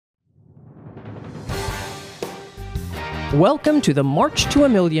Welcome to the March to a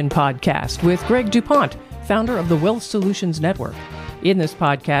Million podcast with Greg DuPont, founder of the Wealth Solutions Network. In this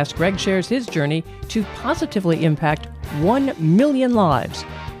podcast, Greg shares his journey to positively impact 1 million lives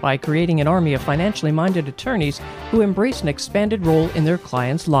by creating an army of financially minded attorneys who embrace an expanded role in their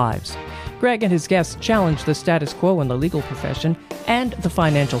clients' lives. Greg and his guests challenge the status quo in the legal profession and the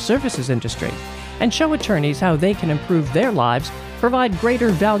financial services industry, and show attorneys how they can improve their lives, provide greater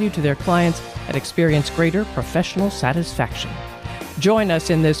value to their clients, and experience greater professional satisfaction. Join us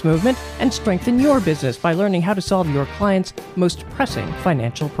in this movement and strengthen your business by learning how to solve your clients' most pressing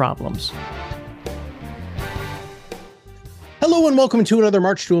financial problems. Hello and welcome to another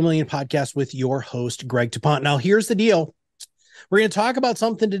March to a Million podcast with your host, Greg DuPont. Now, here's the deal. We're going to talk about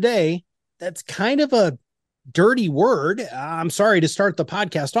something today that's kind of a dirty word. I'm sorry to start the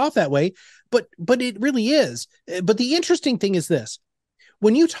podcast off that way, but it really is. But the interesting thing is this.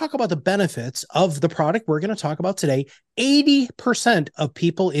 When you talk about the benefits of the product we're going to talk about today, 80% of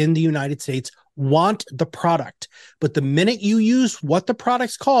people in the United States want the product. But the minute you use what the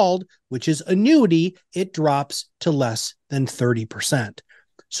product's called, which is annuity, it drops to less than 30%.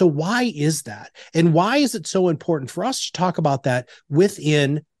 So why is that? And why is it so important for us to talk about that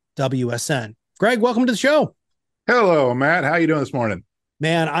within WSN? Greg, welcome to the show. Hello, Matt. How are you doing this morning?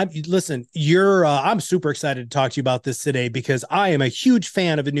 Man, I'm super excited to talk to you about this today because I am a huge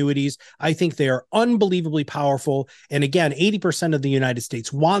fan of annuities. I think they are unbelievably powerful. And again, 80% of the United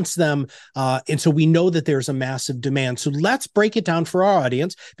States wants them. And so we know that there's a massive demand. So let's break it down for our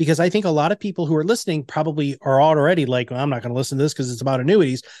audience, because I think a lot of people who are listening probably are already like, well, I'm not going to listen to this because it's about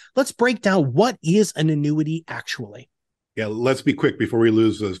annuities. Let's break down what is an annuity actually. Yeah, let's be quick before we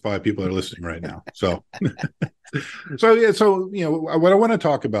lose those 5 people that are listening right now. So, what I want to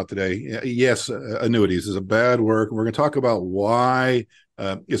talk about today, yes, annuities is a bad word. We're going to talk about why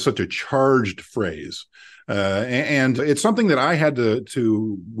it's such a charged phrase. And it's something that I had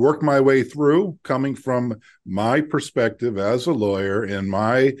to work my way through, coming from my perspective as a lawyer and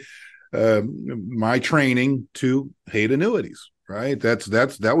my training to hate annuities. Right.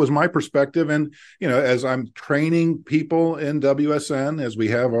 That was my perspective. And, as I'm training people in WSN, as we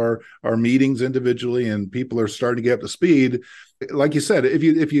have our meetings individually and people are starting to get up to speed, like you said, if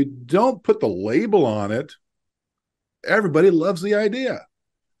you don't put the label on it, everybody loves the idea.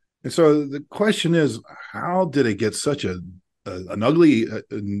 And so the question is, how did it get such an ugly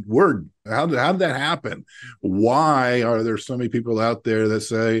word? How did that happen? Why are there so many people out there that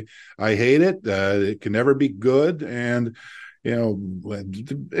say, I hate it, it can never be good? And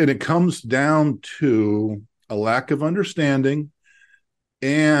it comes down to a lack of understanding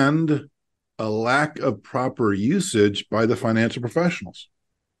and a lack of proper usage by the financial professionals.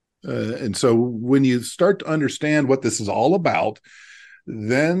 And so when you start to understand what this is all about,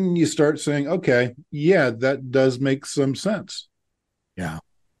 then you start saying, okay, yeah, that does make some sense. Yeah.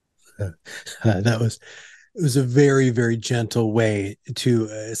 It was a very, very gentle way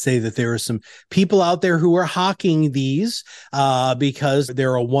to say that there are some people out there who are hawking these because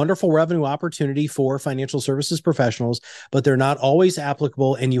they're a wonderful revenue opportunity for financial services professionals, but they're not always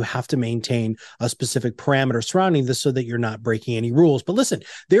applicable, and you have to maintain a specific parameter surrounding this so that you're not breaking any rules. But listen,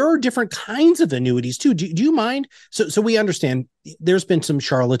 there are different kinds of annuities too. Do you mind? So we understand there's been some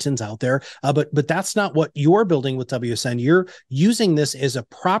charlatans out there, but that's not what you're building with WSN. You're using this as a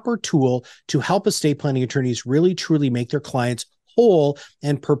proper tool to help estate planning attorneys really truly make their clients whole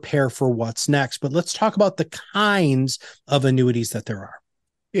and prepare for what's next. But let's talk about the kinds of annuities that there are.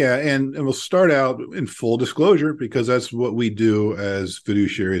 Yeah, and we'll start out in full disclosure, because that's what we do as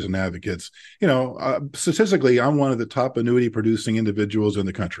fiduciaries and advocates. Statistically, I'm one of the top annuity producing individuals in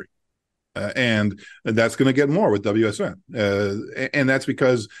the country. And that's going to get more with WSN. And that's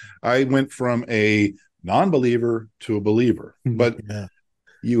because I went from a non-believer to a believer. But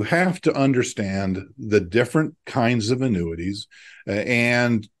you have to understand the different kinds of annuities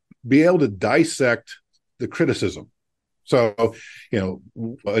and be able to dissect the criticism. So,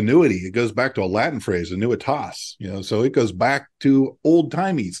 annuity, it goes back to a Latin phrase, annuitas, so it goes back to old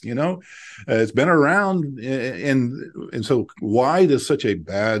timies, it's been around. And so why does such a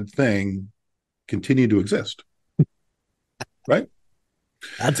bad thing continue to exist? Right?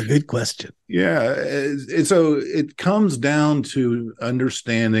 That's a good question. Yeah. And so it comes down to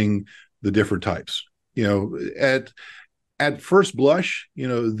understanding the different types, at first blush,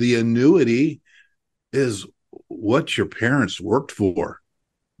 the annuity is what your parents worked for,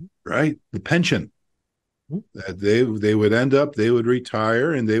 right? The pension that they would end up, they would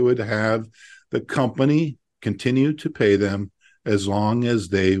retire, and they would have the company continue to pay them as long as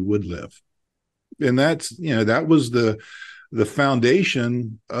they would live. And that was the the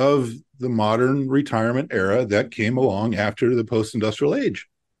foundation of the modern retirement era that came along after the post-industrial age.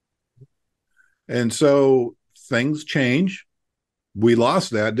 And so things change. We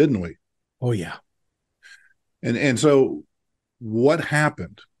lost that, didn't we? Oh, yeah. And so what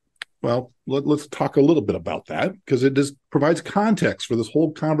happened? Well, let's talk a little bit about that, because it just provides context for this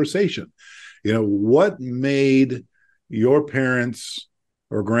whole conversation. What made your parents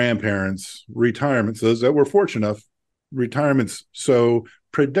or grandparents' retirements, those that were fortunate enough, retirements so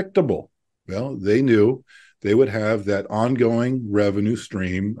predictable? Well, they knew they would have that ongoing revenue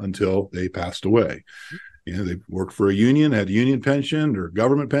stream until they passed away. They worked for a union, had a union pension or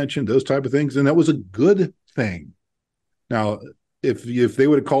government pension, those type of things, and that was a good thing. Now, if they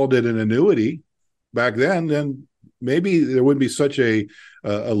would have called it an annuity back then maybe there wouldn't be such a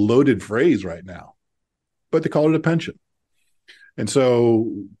loaded phrase right now. But they call it a pension. And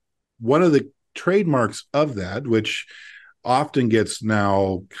so one of the trademarks of that, which often gets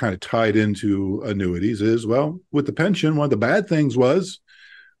now kind of tied into annuities, is, well, with the pension, one of the bad things was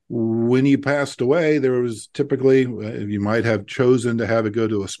when you passed away, there was typically, you might have chosen to have it go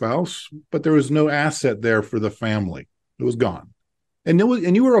to a spouse, but there was no asset there for the family. It was gone. And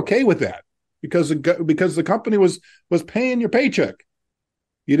you were okay with that because the company was paying your paycheck.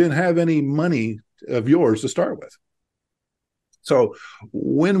 You didn't have any money of yours to start with. So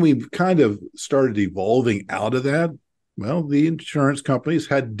when we kind of started evolving out of that, well, the insurance companies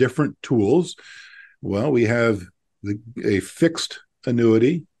had different tools. Well, we have a fixed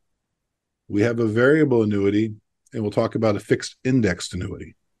annuity, we have a variable annuity, and we'll talk about a fixed indexed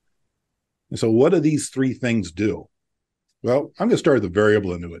annuity. And so what do these three things do? Well, I'm going to start with the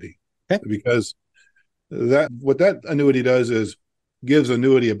variable annuity, okay, because what that annuity does is gives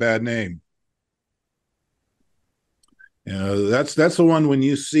annuity a bad name. That's the one when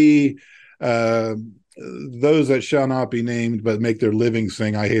you see those that shall not be named but make their living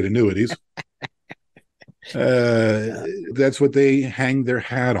saying, "I hate annuities." That's what they hang their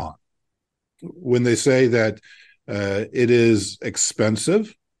hat on when they say that it is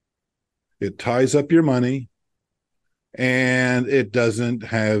expensive, it ties up your money, and it doesn't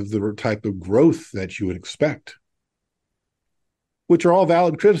have the type of growth that you would expect, which are all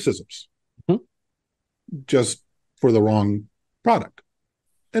valid criticisms, just for the wrong product,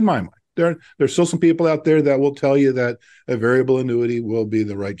 in my mind. There's still some people out there that will tell you that a variable annuity will be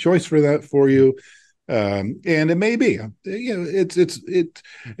the right choice for you. And it may be,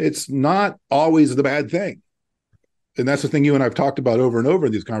 it's not always the bad thing. And that's the thing you and I've talked about over and over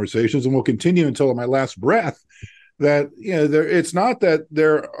in these conversations, and we'll continue until my last breath, that, it's not that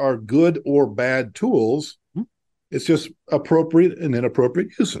there are good or bad tools. It's just appropriate and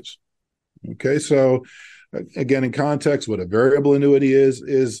inappropriate uses. Okay. So again, in context, what a variable annuity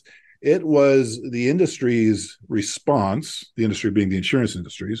is it was the industry's response, the industry being the insurance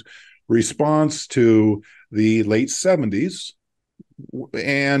industry's response to the late 70s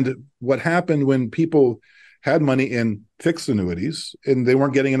and what happened when people had money in fixed annuities and they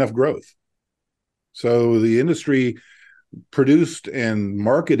weren't getting enough growth. So the industry produced and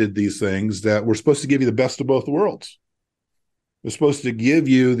marketed these things that were supposed to give you the best of both worlds. They're supposed to give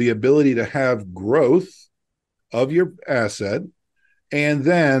you the ability to have growth of your asset, and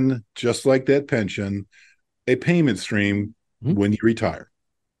then, just like that pension, a payment stream when you retire.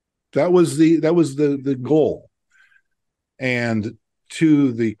 That was the goal. And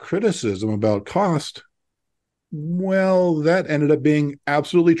to the criticism about cost, well, that ended up being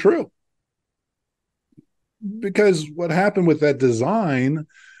absolutely true. Because what happened with that design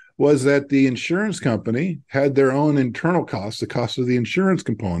was that the insurance company had their own internal costs, the cost of the insurance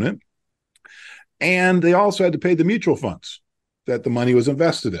component, and they also had to pay the mutual funds that the money was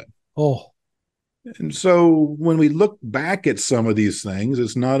invested in. Oh. And so when we look back at some of these things,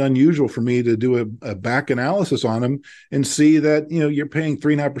 it's not unusual for me to do a back analysis on them and see that, you're paying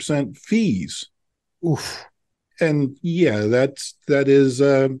 3.5% fees. Oof. And yeah, that's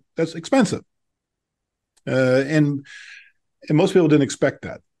expensive. And most people didn't expect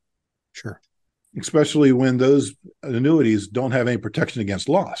that. Sure. Especially when those annuities don't have any protection against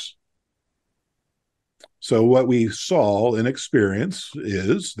loss. So what we saw and experienced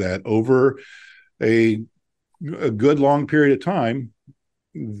is that over a good long period of time,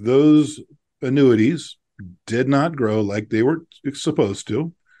 those annuities did not grow like they were supposed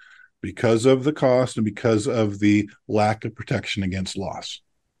to because of the cost and because of the lack of protection against loss.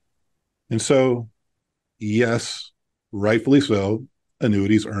 And so, yes, rightfully so,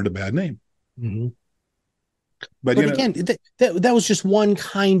 annuities earned a bad name. Mm-hmm. But again, that was just one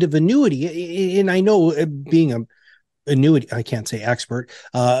kind of annuity. And I know, being annuity, I can't say expert,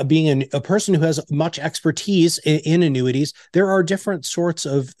 being a person who has much expertise in annuities, there are different sorts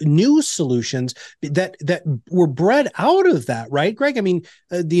of new solutions that were bred out of that, right, Greg? I mean,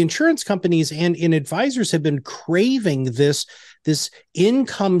 the insurance companies and advisors have been craving this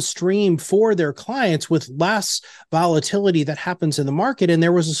income stream for their clients with less volatility that happens in the market, and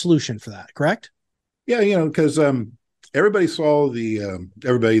there was a solution for that, correct? Yeah, because everybody saw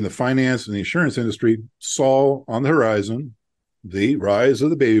everybody in the finance and the insurance industry saw on the horizon the rise of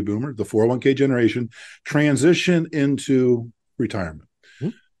the baby boomer, the 401k generation, transition into retirement.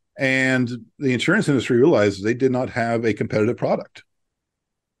 Mm-hmm. And the insurance industry realized they did not have a competitive product.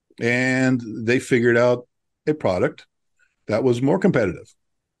 And they figured out a product that was more competitive.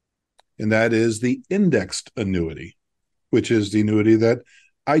 And that is the indexed annuity, which is the annuity that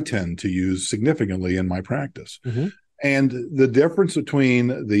I tend to use significantly in my practice. Mm-hmm. And the difference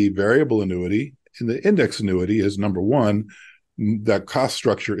between the variable annuity and the index annuity is, number one, that cost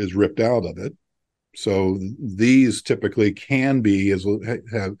structure is ripped out of it. So these typically can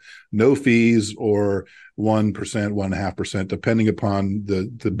have no fees or 1%, 1.5%, depending upon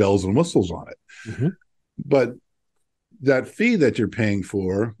the bells and whistles on it. Mm-hmm. But that fee that you're paying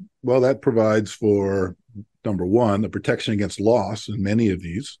for, well, that provides for, number one, the protection against loss in many of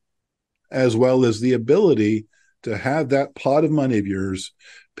these, as well as the ability to have that pot of money of yours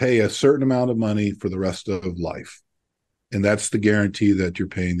pay a certain amount of money for the rest of life. And that's the guarantee that you're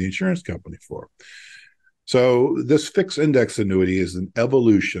paying the insurance company for. So this fixed index annuity is an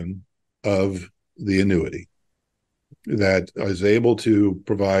evolution of the annuity that is able to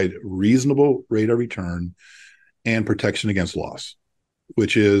provide reasonable rate of return and protection against loss,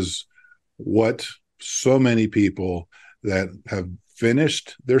 which is what so many people that have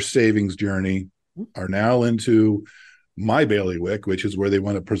finished their savings journey are now into my bailiwick, which is where they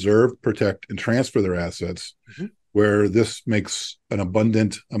want to preserve, protect, and transfer their assets, mm-hmm. where this makes an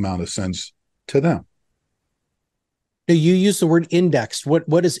abundant amount of sense to them. Now, you use the word indexed. What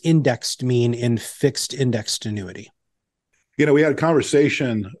does indexed mean in fixed indexed annuity? We had a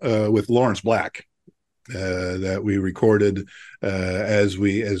conversation with Lawrence Black that we recorded as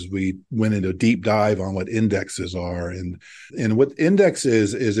we went into a deep dive on what indexes are, and what index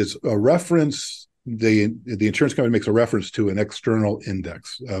is it's a reference. The insurance company makes a reference to an external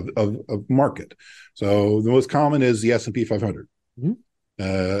index of market. So the most common is the S&P 500. Mm-hmm.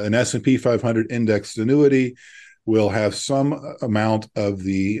 An S&P 500 indexed annuity will have some amount of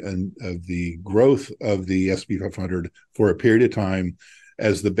the growth of the S&P 500 for a period of time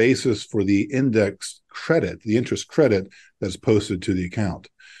as the basis for the index credit, the interest credit that's posted to the account.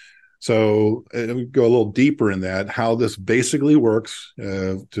 So we go a little deeper in that. How this basically works,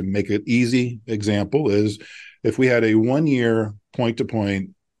 to make it easy example, is if we had a 1-year point-to-point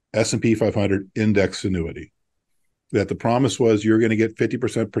S&P 500 index annuity, that the promise was you're going to get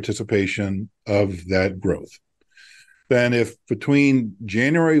 50% participation of that growth. Then if between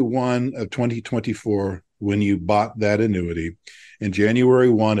January 1 of 2024, when you bought that annuity, and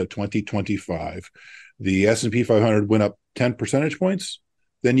January 1 of 2025, the S&P 500 went up 10 percentage points,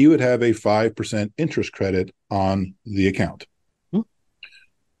 then you would have a 5% interest credit on the account. Hmm.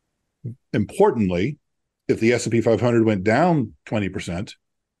 Importantly, if the S&P 500 went down 20%,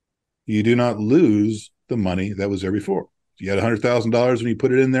 you do not lose the money that was there before. You had $100,000 when you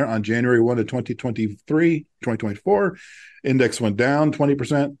put it in there on January 1 of 2024, index went down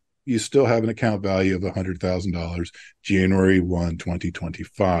 20%, you still have an account value of $100,000 January 1,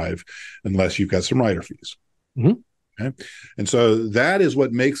 2025, unless you've got some rider fees. Mm-hmm. Okay. And so that is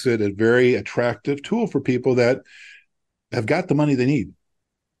what makes it a very attractive tool for people that have got the money they need.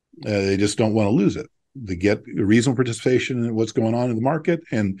 They just don't want to lose it. They get reasonable participation in what's going on in the market.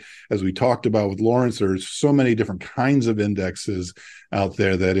 And as we talked about with Lawrence, there's so many different kinds of indexes out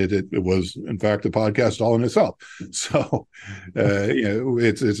there that it was, in fact, a podcast all in itself. So,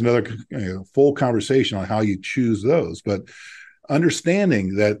 it's another full conversation on how you choose those. But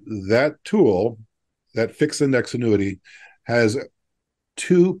understanding that tool, that fixed index annuity, has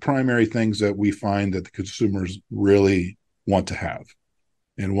two primary things that we find that the consumers really want to have.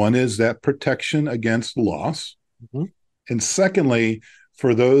 And one is that protection against loss. Mm-hmm. And secondly,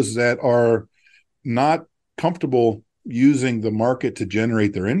 for those that are not comfortable using the market to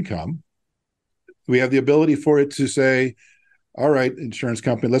generate their income, we have the ability for it to say, all right, insurance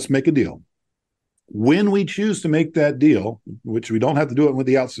company, let's make a deal. When we choose to make that deal, which we don't have to do it with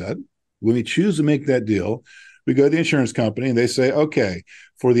the outset, when we choose to make that deal, we go to the insurance company and they say, okay,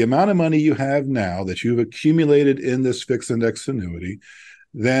 for the amount of money you have now that you've accumulated in this fixed index annuity,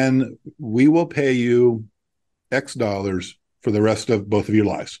 then we will pay you X dollars for the rest of both of your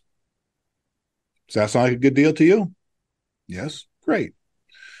lives. Does that sound like a good deal to you? Yes, great.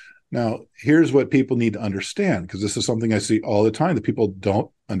 Now, here's what people need to understand, because this is something I see all the time that people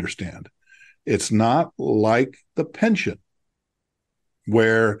don't understand. It's not like the pension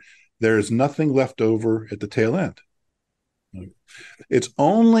where there's nothing left over at the tail end. It's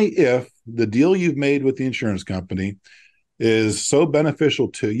only if the deal you've made with the insurance company is so beneficial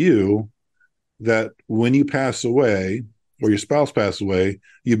to you that when you pass away or your spouse passes away,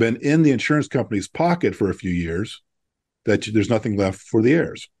 you've been in the insurance company's pocket for a few years, that there's nothing left for the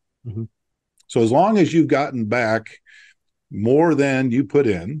heirs. Mm-hmm. So as long as you've gotten back more than you put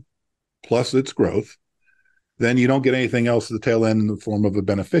in, plus its growth, then you don't get anything else at the tail end in the form of a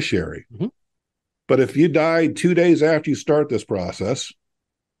beneficiary. Mm-hmm. But if you die 2 days after you start this process,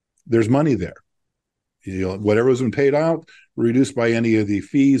 there's money there. Whatever has been paid out, reduced by any of the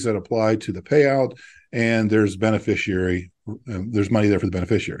fees that apply to the payout, and there's there's money there for the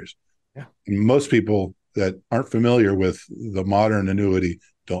beneficiaries. Yeah. And most people that aren't familiar with the modern annuity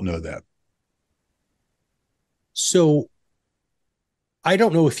don't know that. So I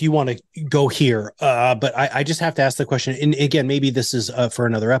don't know if you want to go here, but I just have to ask the question. And again, maybe this is for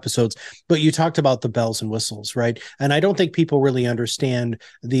another episodes, but you talked about the bells and whistles, right? And I don't think people really understand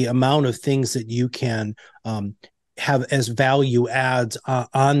the amount of things that you can have as value adds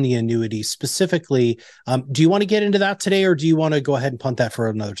on the annuity specifically. Do you want to get into that today, or do you want to go ahead and punt that for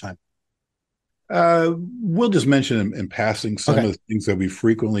another time? We'll just mention in passing some of the things that we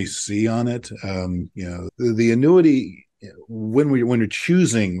frequently see on it. The annuity, when you're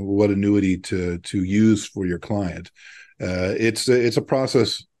choosing what annuity to use for your client, it's a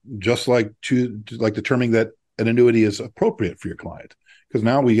process just like determining that an annuity is appropriate for your client. Because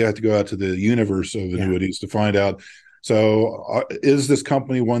now we have to go out to the universe of annuities to find out. So, is this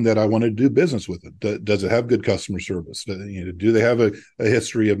company one that I want to do business with? It does it have good customer service? Do they have a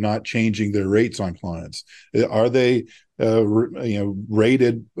history of not changing their rates on clients? Are they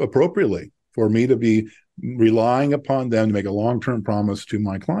rated appropriately for me to be relying upon them to make a long-term promise to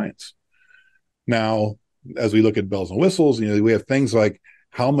my clients? Now, as we look at bells and whistles, we have things like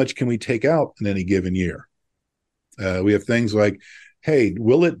how much can we take out in any given year? We have things like, hey,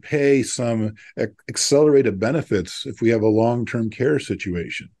 will it pay some accelerated benefits if we have a long-term care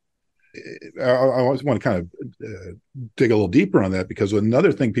situation? I always want to kind of dig a little deeper on that, because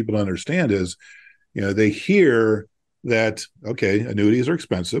another thing people don't understand is, they hear that, okay, annuities are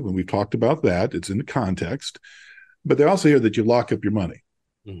expensive, and we've talked about that. It's in the context. But they also hear that you lock up your money.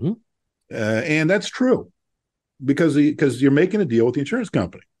 Mm-hmm. And that's true, because you're making a deal with the insurance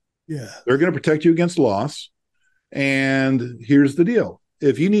company. Yeah. They're going to protect you against loss. And here's the deal.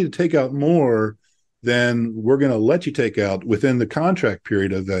 If you need to take out more, then we're going to let you take out within the contract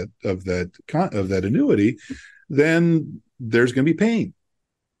period of that annuity, then there's going to be pain.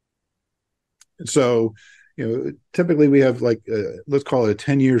 So, typically we have let's call it a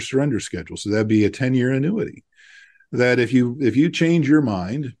 10-year surrender schedule. So that'd be a 10-year annuity that if you change your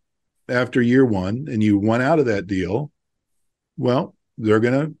mind after year one and you want out of that deal, well, they're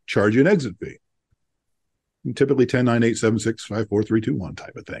going to charge you an exit fee. Typically 10, 9, 8, 7, 6, 5, 4, 3, 2, 1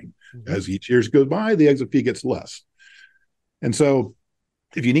 type of thing. Mm-hmm. As each year goes by, the exit fee gets less. And so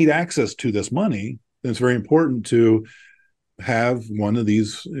if you need access to this money, then it's very important to have one of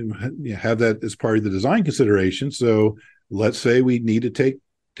these, have that as part of the design consideration. So let's say we need to take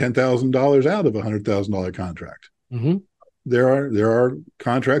 $10,000 out of a $100,000 contract. Mm-hmm. There are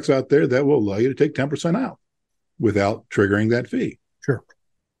contracts out there that will allow you to take 10% out without triggering that fee. Sure.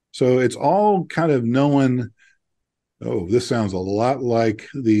 So it's all kind of knowing, this sounds a lot like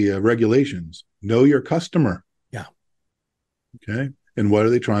the regulations. Know your customer. Yeah. Okay. And what are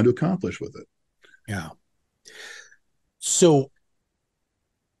they trying to accomplish with it? Yeah. So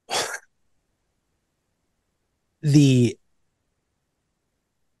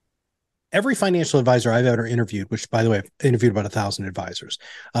every financial advisor I've ever interviewed, which, by the way, I've interviewed about 1,000 advisors.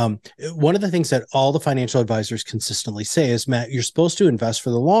 One of the things that all the financial advisors consistently say is, Matt, you're supposed to invest for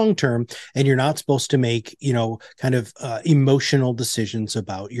the long term, and you're not supposed to make, emotional decisions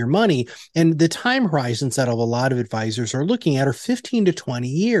about your money. And the time horizons that a lot of advisors are looking at are 15 to 20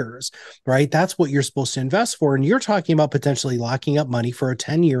 years, right? That's what you're supposed to invest for. And you're talking about potentially locking up money for a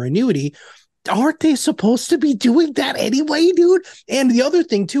 10-year annuity. Aren't they supposed to be doing that anyway, dude? And the other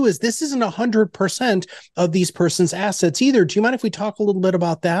thing too is this isn't 100% of these person's assets either. Do you mind if we talk a little bit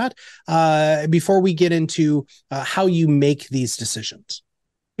about that before we get into how you make these decisions?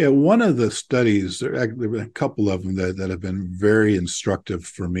 Yeah, one of the studies, there have been a couple of them that have been very instructive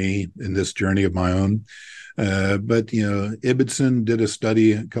for me in this journey of my own. But Ibbotson did a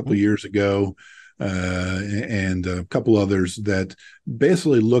study a couple of years ago. And a couple others that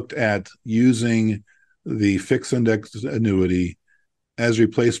basically looked at using the fixed index annuity as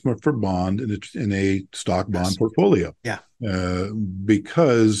replacement for bond in a stock bond portfolio. Yeah.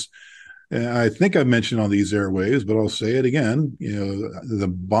 Because I think I mentioned on these airwaves, but I'll say it again,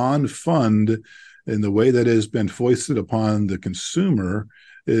 the bond fund and the way that it has been foisted upon the consumer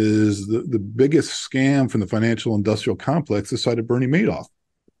is the biggest scam from the financial industrial complex this side of Bernie Madoff.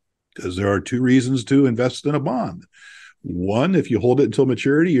 Because there are two reasons to invest in a bond. One, if you hold it until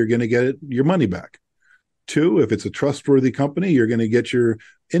maturity, you're going to get your money back. Two, if it's a trustworthy company, you're going to get your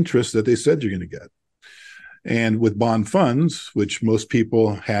interest that they said you're going to get. And with bond funds, which most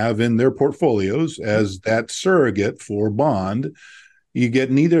people have in their portfolios as that surrogate for bond, you get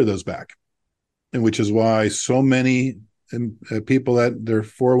neither of those back. And which is why so many people at their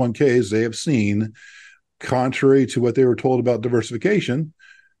 401ks, they have seen, contrary to what they were told about diversification,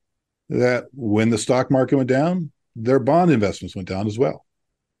 that when the stock market went down, their bond investments went down as well.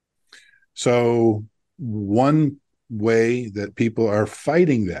 So one way that people are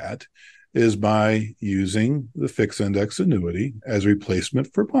fighting that is by using the fixed index annuity as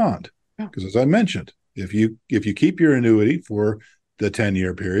replacement for bond. Because as I mentioned, if you keep your annuity for the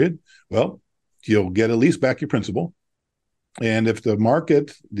 10-year period, well, you'll get at least back your principal. And if the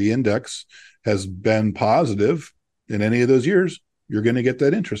market, the index, has been positive in any of those years, you're going to get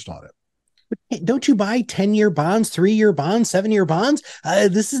that interest on it. Don't you buy 10-year bonds, 3-year bonds, 7-year bonds?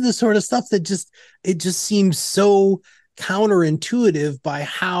 This is the sort of stuff that just seems so counterintuitive by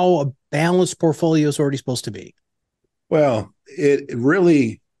how a balanced portfolio is already supposed to be. Well, it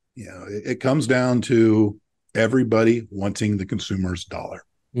really, it comes down to everybody wanting the consumer's dollar.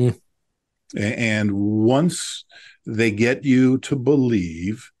 And once they get you to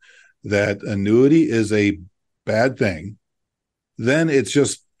believe that annuity is a bad thing, then it's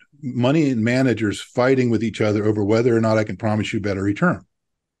just money managers fighting with each other over whether or not I can promise you better return.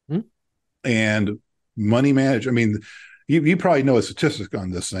 And money manager, I mean, you probably know a statistic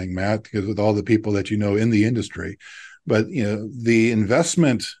on this thing, Matt, because with all the people that you know in the industry. But the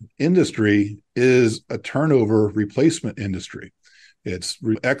investment industry is a turnover replacement industry. It's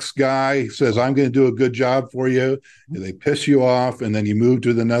X guy says, I'm going to do a good job for you. And they piss you off. And then you move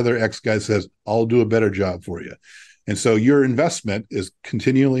to another X guy says, I'll do a better job for you. And so your investment is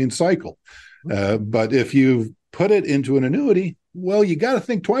continually in cycle. But if you put it into an annuity, well, you got to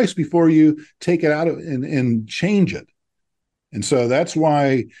think twice before you take it out and change it. And so that's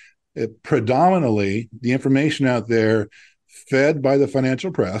why predominantly the information out there fed by the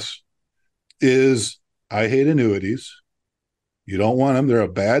financial press is, I hate annuities. You don't want them. They're a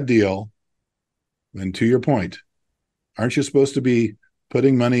bad deal. And to your point, aren't you supposed to be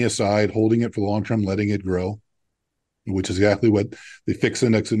putting money aside, holding it for the long term, letting it grow? Which is exactly what the fixed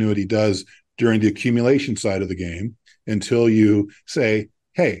index annuity does during the accumulation side of the game, until you say,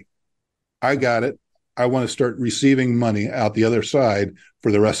 hey, I got it. I want to start receiving money out the other side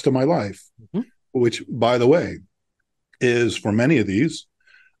for the rest of my life, which, by the way, is for many of these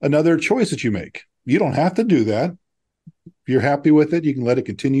another choice that you make. You don't have to do that. If you're happy with it, you can let it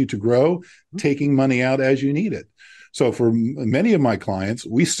continue to grow, taking money out as you need it. So for many of my clients,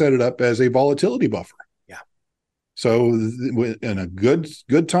 we set it up as a volatility buffer. So in a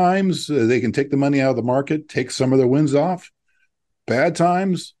good times, they can take the money out of the market, take some of their wins off. Bad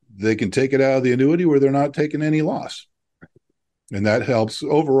times, they can take it out of the annuity where they're not taking any loss. And that helps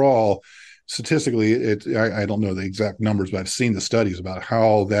overall. Statistically, I don't know the exact numbers, but I've seen the studies about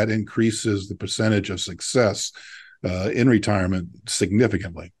how that increases the percentage of success in retirement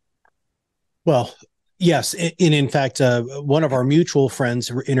significantly. Well, yes. And in fact, one of our mutual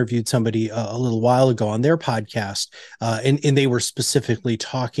friends interviewed somebody a little while ago on their podcast, and they were specifically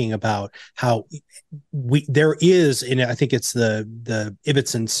talking about how there is, and I think it's the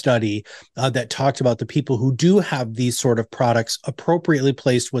Ibbotson study that talked about the people who do have these sort of products appropriately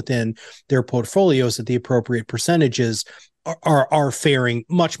placed within their portfolios at the appropriate percentages are faring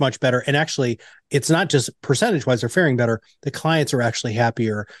much, much better. And actually, it's not just percentage wise they're faring better. The clients are actually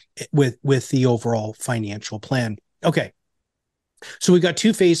happier with the overall financial plan. Okay. So we've got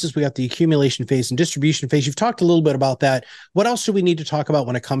two phases. We got the accumulation phase and distribution phase. You've talked a little bit about that. What else do we need to talk about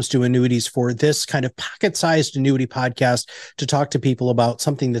when it comes to annuities for this kind of pocket-sized annuity podcast to talk to people about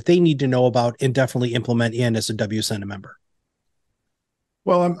something that they need to know about and definitely implement in as a WSN member?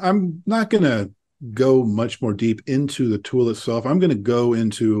 Well, I'm not going to go much more deep into the tool itself. I'm going to go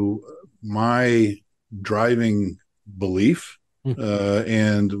into my driving belief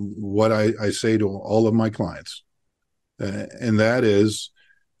and what I say to all of my clients. And that is,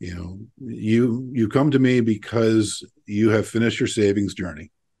 you come to me because you have finished your savings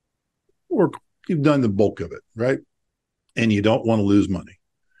journey, or you've done the bulk of it, right? And you don't want to lose money.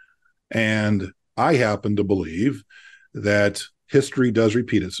 And I happen to believe that history does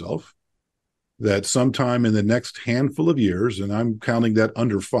repeat itself, that sometime in the next handful of years, and I'm counting that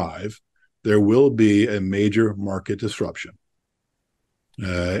under 5, there will be a major market disruption.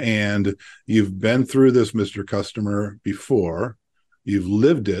 And you've been through this, Mr. Customer, before. You've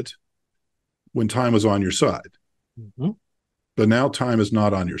lived it when time was on your side. Mm-hmm. But now time is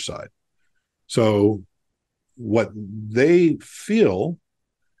not on your side. So what they feel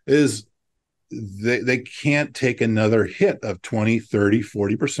is they can't take another hit of 20, 30,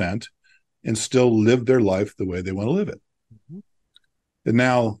 40% and still live their life the way they want to live it. Mm-hmm. And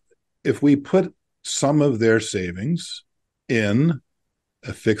now, if we put some of their savings in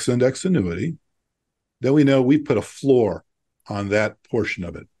a fixed index annuity, then we know we put a floor on that portion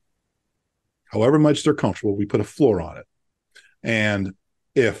of it. However much they're comfortable, we put a floor on it. And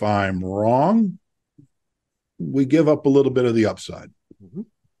if I'm wrong, we give up a little bit of the upside. Mm-hmm.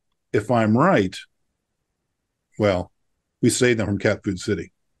 If I'm right, well, we save them from cat food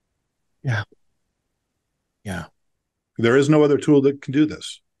city. Yeah. Yeah. There is no other tool that can do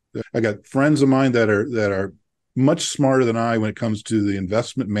this. I got friends of mine that are much smarter than I when it comes to the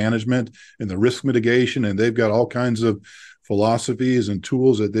investment management and the risk mitigation, and they've got all kinds of philosophies and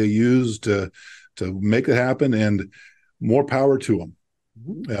tools that they use to make it happen, and more power to them.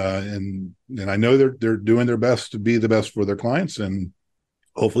 And I know they're doing their best to be the best for their clients, and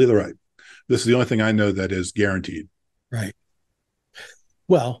hopefully they're right. This is the only thing I know that is guaranteed. Right.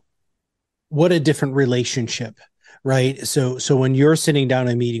 Well, what a different relationship, right? So when you're sitting down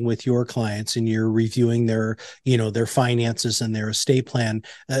and meeting with your clients and you're reviewing their finances and their estate plan,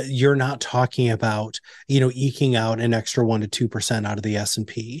 you're not talking about, eking out an extra 1% to 2% out of the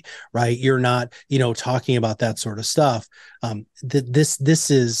S&P, right? You're not, talking about that sort of stuff.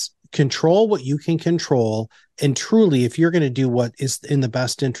 This is control what you can control. And truly, if you're going to do what is in the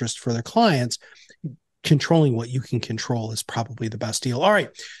best interest for the clients, controlling what you can control is probably the best deal. All right.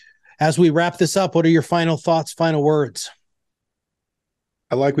 As we wrap this up, what are your final thoughts, final words?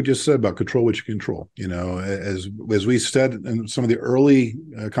 I like what you said about control what you control. As we said in some of the early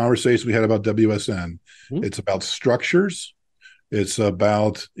conversations we had about WSN, mm-hmm. It's about structures. It's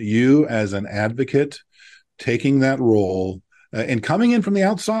about you as an advocate taking that role and coming in from the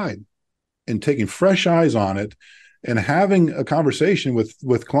outside and taking fresh eyes on it and having a conversation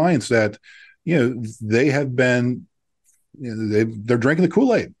with clients that, they have been, they're drinking the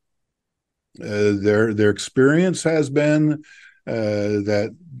Kool-Aid. Their experience has been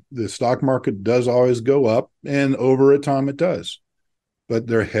that the stock market does always go up, and over a time it does. But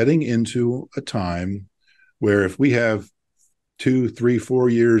they're heading into a time where if we have 2, 3, 4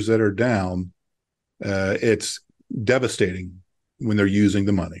 years that are down, it's devastating when they're using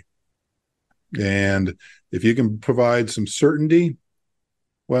the money. And if you can provide some certainty,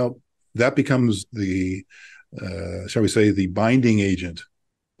 well, that becomes the, shall we say, the binding agent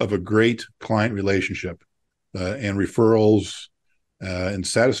of a great client relationship and referrals and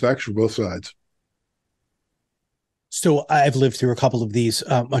satisfaction for both sides. So I've lived through a couple of these,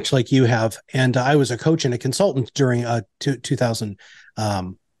 much like you have, and I was a coach and a consultant during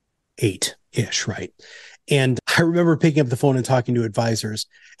 2008-ish, right? And I remember picking up the phone and talking to advisors,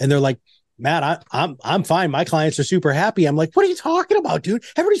 and they're like, Matt, I'm fine. My clients are super happy. I'm like, what are you talking about, dude?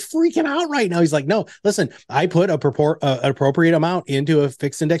 Everybody's freaking out right now. He's like, no, listen, I put an appropriate amount into a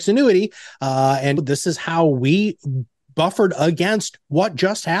fixed index annuity. And this is how we buffered against what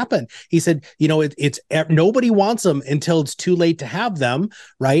just happened. He said, it's nobody wants them until it's too late to have them.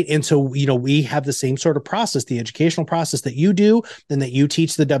 Right. And so, we have the same sort of process, the educational process that you do, and that you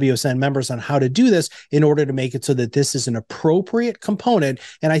teach the WSN members on how to do this in order to make it so that this is an appropriate component.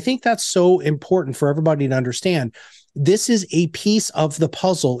 And I think that's so important for everybody to understand. This is a piece of the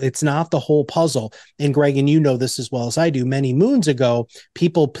puzzle. It's not the whole puzzle. And Greg, and you know this as well as I do, many moons ago,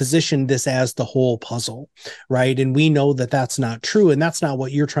 people positioned this as the whole puzzle, right? And we know that that's not true. And that's not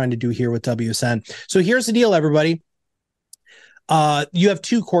what you're trying to do here with WSN. So here's the deal, everybody. You have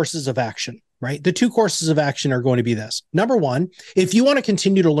 2 courses of action. Right? The 2 courses of action are going to be this. Number 1, if you want to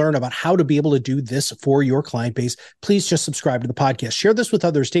continue to learn about how to be able to do this for your client base, please just subscribe to the podcast. Share this with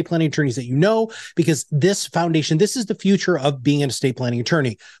other estate planning attorneys that you know, because this foundation, this is the future of being an estate planning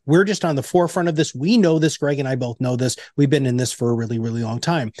attorney. We're just on the forefront of this. We know this. Greg and I both know this. We've been in this for a really, really long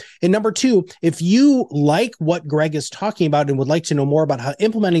time. And number 2, if you like what Greg is talking about and would like to know more about how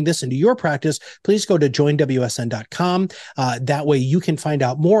implementing this into your practice, please go to joinwsn.com. That way you can find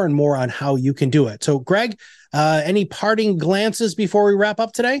out more and more on how you can do it. So, Greg, any parting glances before we wrap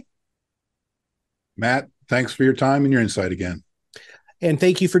up today? Matt, thanks for your time and your insight again. And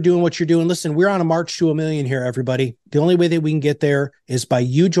thank you for doing what you're doing. Listen, we're on a march to 1 million here, everybody. The only way that we can get there is by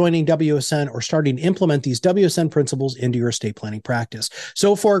you joining WSN or starting to implement these WSN principles into your estate planning practice.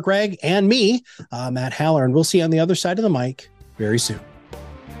 So for Greg and me, Matt Haller, and we'll see you on the other side of the mic very soon.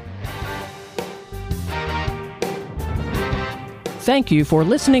 Thank you for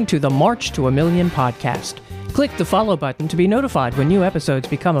listening to the March to 1 Million podcast. Click the follow button to be notified when new episodes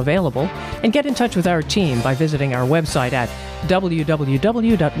become available, and get in touch with our team by visiting our website at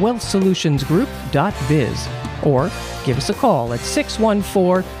www.wealthsolutionsgroup.biz or give us a call at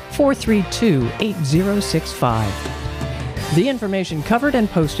 614-432-8065. The information covered and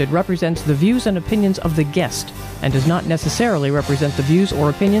posted represents the views and opinions of the guest and does not necessarily represent the views or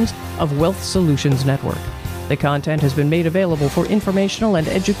opinions of Wealth Solutions Network. The content has been made available for informational and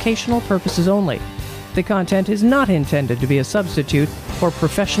educational purposes only. The content is not intended to be a substitute for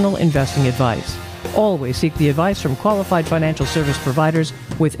professional investing advice. Always seek the advice from qualified financial service providers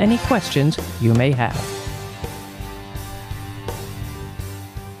with any questions you may have.